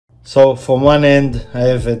So from one end I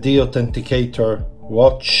have a deauthenticator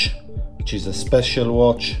watch, which is a special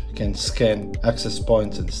watch, can scan access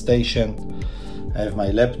points and station. I have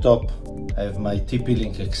my laptop, I have my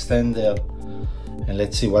TP-Link extender, and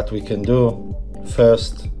let's see what we can do.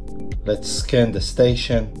 First, let's scan the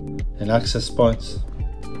station and access points.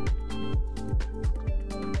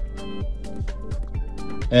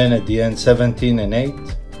 And at the end 17 and 8,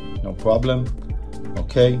 no problem.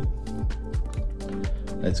 Okay,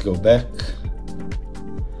 let's go back.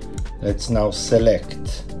 Let's now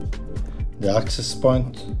select the access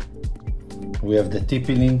point. We have the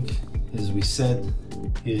TP-Link, as we said,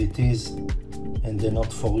 here it is, and the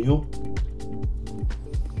not for you.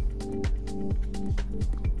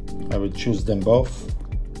 I will choose them both.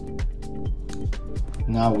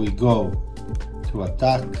 Now we go to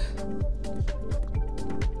attack,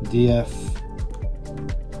 df,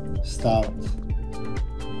 start.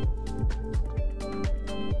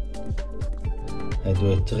 I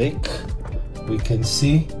do a trick. We can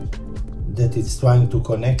see that it's trying to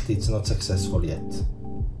connect, it's not successful yet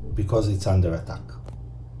because it's under attack.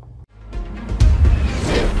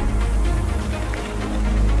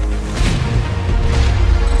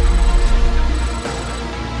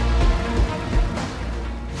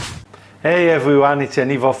 Hey everyone, it's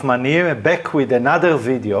Yaniv Hoffman here, back with another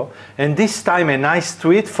video, and this time a nice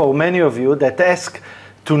tweet for many of you that ask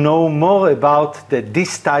to know more about the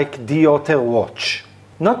Dstike Deauther watch.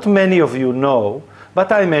 Not many of you know,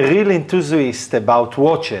 but I'm a real enthusiast about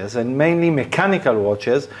watches, and mainly mechanical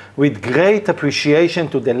watches, with great appreciation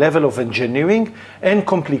to the level of engineering and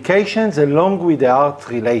complications along with the art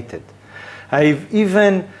related. I've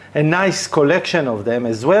even a nice collection of them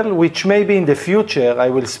as well, which maybe in the future I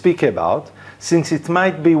will speak about, since it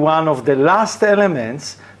might be one of the last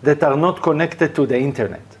elements that are not connected to the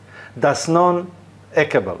internet, thus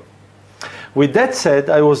non-hackable. With that said,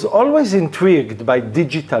 I was always intrigued by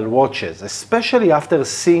digital watches, especially after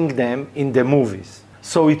seeing them in the movies.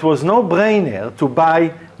 So it was no-brainer to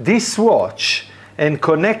buy this watch and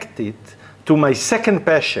connect it to my second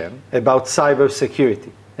passion about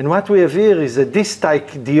cybersecurity. And what we have here is a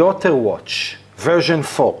Dstike Deauther watch, version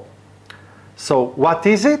 4. So what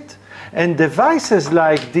is it? And devices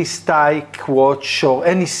like Dstike watch or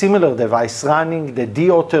any similar device running the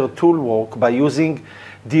Deauther tool work by using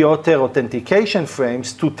Deauther authentication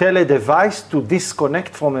frames to tell a device to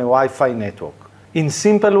disconnect from a Wi-Fi network. In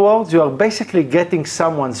simple words, you are basically getting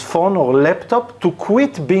someone's phone or laptop to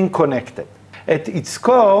quit being connected. At its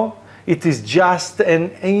core, it is just an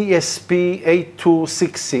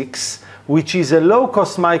ESP8266, which is a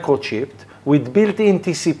low-cost microchip with built-in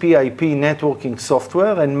TCP/IP networking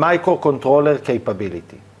software and microcontroller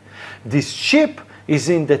capability. This chip is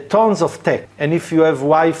in the tons of tech, and if you have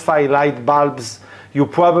Wi-Fi light bulbs, you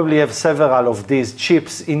probably have several of these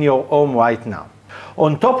chips in your home right now.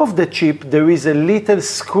 On top of the chip, there is a little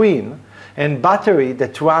screen and battery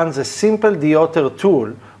that runs a simple Deauther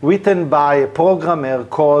tool written by a programmer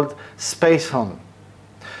called Spacehorn,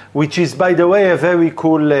 which is, by the way, a very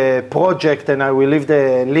cool project, and I will leave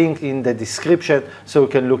the link in the description so you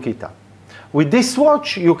can look it up. With this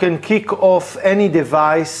watch, you can kick off any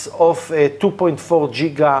device of a 2.4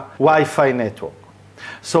 giga Wi-Fi network.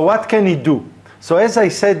 So what can it do? So as I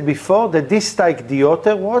said before, the Dstike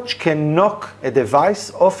Deauther watch can knock a device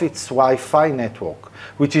off its Wi-Fi network,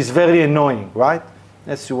 which is very annoying, right?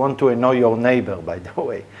 Yes, you want to annoy your neighbor, by the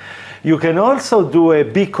way. You can also do a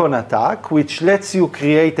beacon attack, which lets you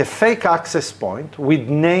create a fake access point with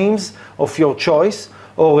names of your choice,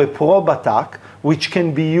 or a probe attack, which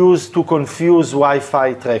can be used to confuse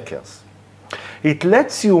Wi-Fi trackers. It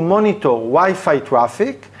lets you monitor Wi-Fi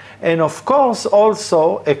traffic, and of course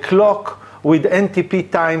also a clock with NTP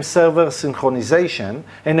time server synchronization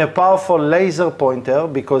and a powerful laser pointer,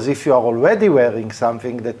 because if you are already wearing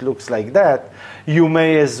something that looks like that, you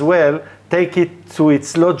may as well take it to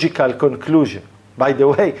its logical conclusion. By the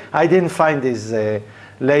way, I didn't find this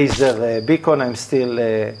laser beacon, I'm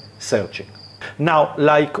still searching. Now,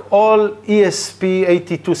 like all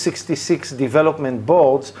ESP8266 development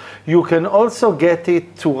boards, you can also get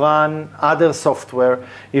it to run other software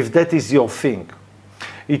if that is your thing.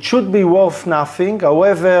 It should be worth nothing,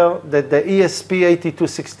 however, that the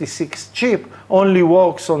ESP8266 chip only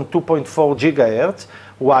works on 2.4 gigahertz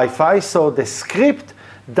Wi-Fi, so the script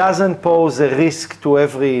doesn't pose a risk to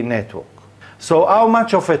every network. So how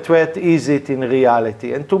much of a threat is it in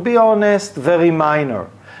reality? And to be honest, very minor.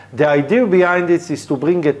 The idea behind it is to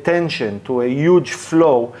bring attention to a huge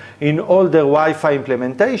flaw in older Wi-Fi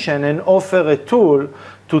implementation and offer a tool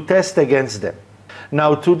to test against them.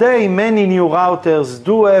 Now today, many new routers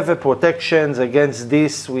do have a protections against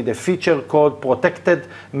this with a feature called protected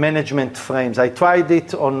management frames. I tried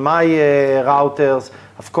it on my routers.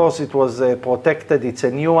 Of course, it was protected. It's a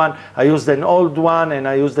new one. I used an old one, and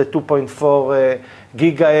I used the 2.4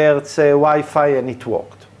 gigahertz Wi-Fi, and it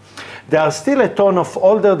worked. There are still a ton of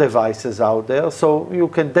older devices out there, so you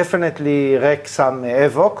can definitely wreak some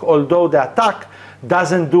havoc, although the attack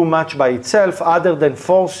doesn't do much by itself other than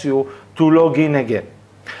force you to log in again.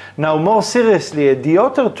 Now, more seriously, a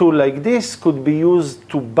Deauther tool like this could be used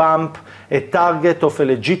to bump a target of a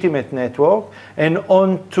legitimate network and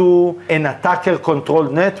onto an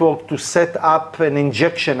attacker-controlled network to set up an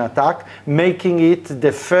injection attack, making it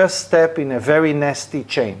the first step in a very nasty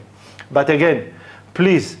chain. But again,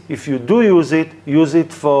 please, if you do use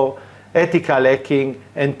it for ethical hacking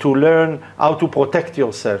and to learn how to protect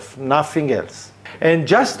yourself, nothing else. And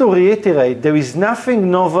just to reiterate, there is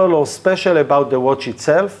nothing novel or special about the watch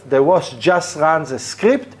itself. The watch just runs a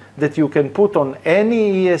script that you can put on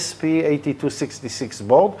any ESP8266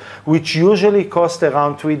 board, which usually costs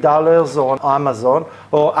around $3 on Amazon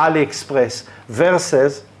or AliExpress,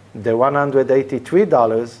 versus the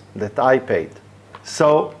 $183 that I paid.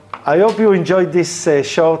 So I hope you enjoyed this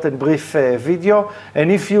short and brief video,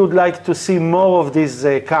 and if you would like to see more of these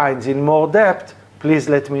kinds in more depth, please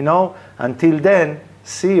let me know. Until then,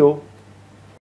 see you.